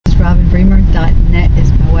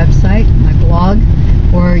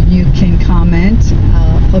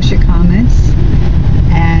post your comments.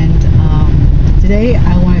 And today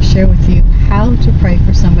I want to share with you how to pray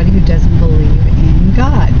for somebody who doesn't believe in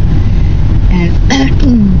God. And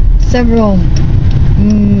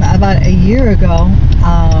about a year ago,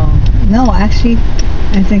 no, actually,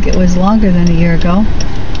 I think it was longer than a year ago,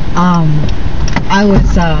 I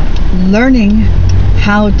was learning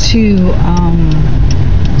how to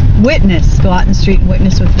go out in the street and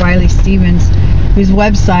witness with Riley Stevens, whose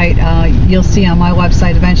website you'll see on my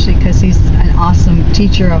website eventually, because he's an awesome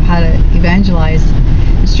teacher of how to evangelize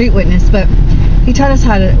and street witness. But he taught us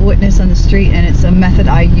how to witness on the street, and it's a method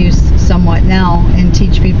I use somewhat now and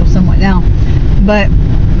teach people somewhat now. But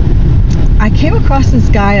I came across this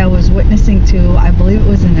guy I was witnessing to. I believe it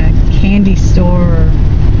was in a candy store or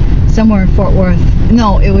somewhere in Fort Worth.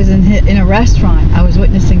 No, it was in a restaurant. I was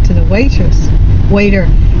witnessing to the waiter,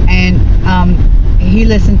 and he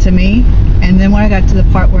listened to me. And then when I got to the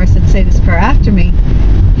part where I said, "Say this prayer after me,"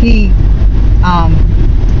 he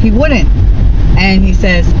wouldn't. And he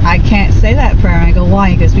says, "I can't say that prayer." And I go, "Why?"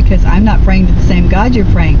 He goes, "Because I'm not praying to the same God you're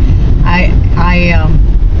praying.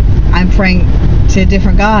 I'm praying to a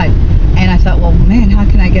different God." And I thought, well, man, how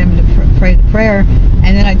can I get him to pray the prayer?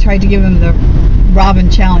 And then I tried to give him the Robin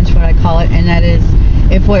challenge, what I call it, and that is,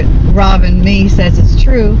 if what Robin me says is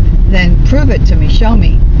true, then prove it to me, show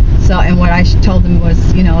me. So, and what I told him was,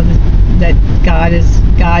 that God is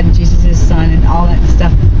God and Jesus is His Son and all that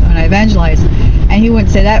stuff when I evangelize. And he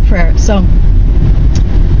wouldn't say that prayer. So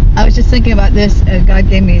I was just thinking about this. God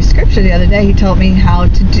gave me a scripture the other day. He told me how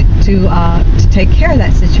to take care of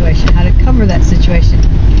that situation, how to cover that situation.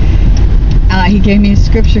 He gave me a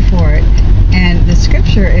scripture for it, and the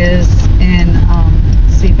scripture is in,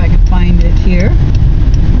 let's see if I can find it here.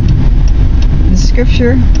 The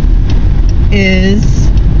scripture is,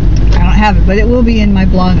 I don't have it, but it will be in my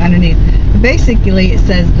blog underneath. But basically, it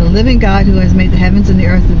says, "The living God who has made the heavens and the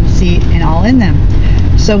earth and the sea and all in them."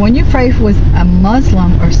 So when you pray with a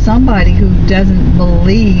Muslim or somebody who doesn't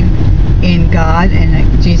believe in God and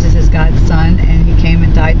that Jesus is God's Son and He came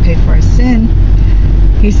and died, paid for our sin,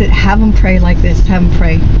 he said, have them pray like this. Have them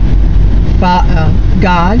pray,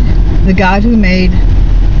 God, the God who made,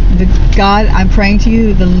 the God, I'm praying to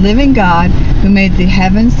you, the living God who made the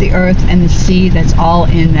heavens, the earth, and the sea that's all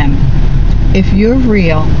in them. If you're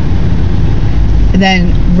real,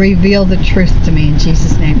 then reveal the truth to me in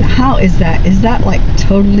Jesus' name. How is that? Is that like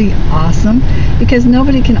totally awesome? Because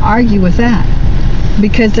nobody can argue with that.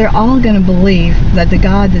 Because they're all going to believe that the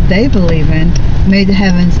God that they believe in made the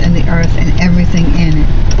heavens and the earth and everything in it,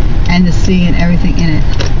 and the sea and everything in it.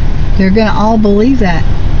 They're going to all believe that.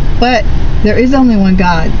 But there is only one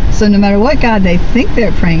God. So no matter what God they think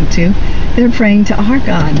they're praying to, they're praying to our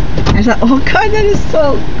God. I thought, oh God, that is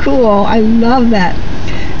so cool. I love that.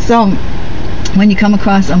 So when you come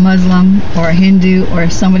across a Muslim or a Hindu or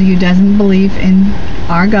somebody who doesn't believe in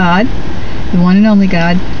our God, the one and only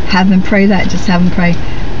God, have them pray that. Just have them pray,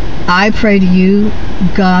 "I pray to you,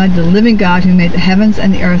 God, the living God who made the heavens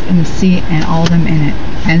and the earth and the sea and all them in it."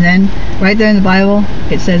 And then right there in the Bible,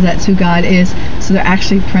 it says that's who God is. So they're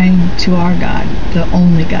actually praying to our God, the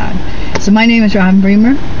only God. So my name is Robin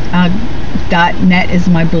Bremer. .net is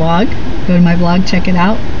my blog. Go to my blog, check it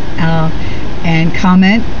out, and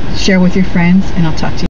comment, share with your friends, and I'll talk to you.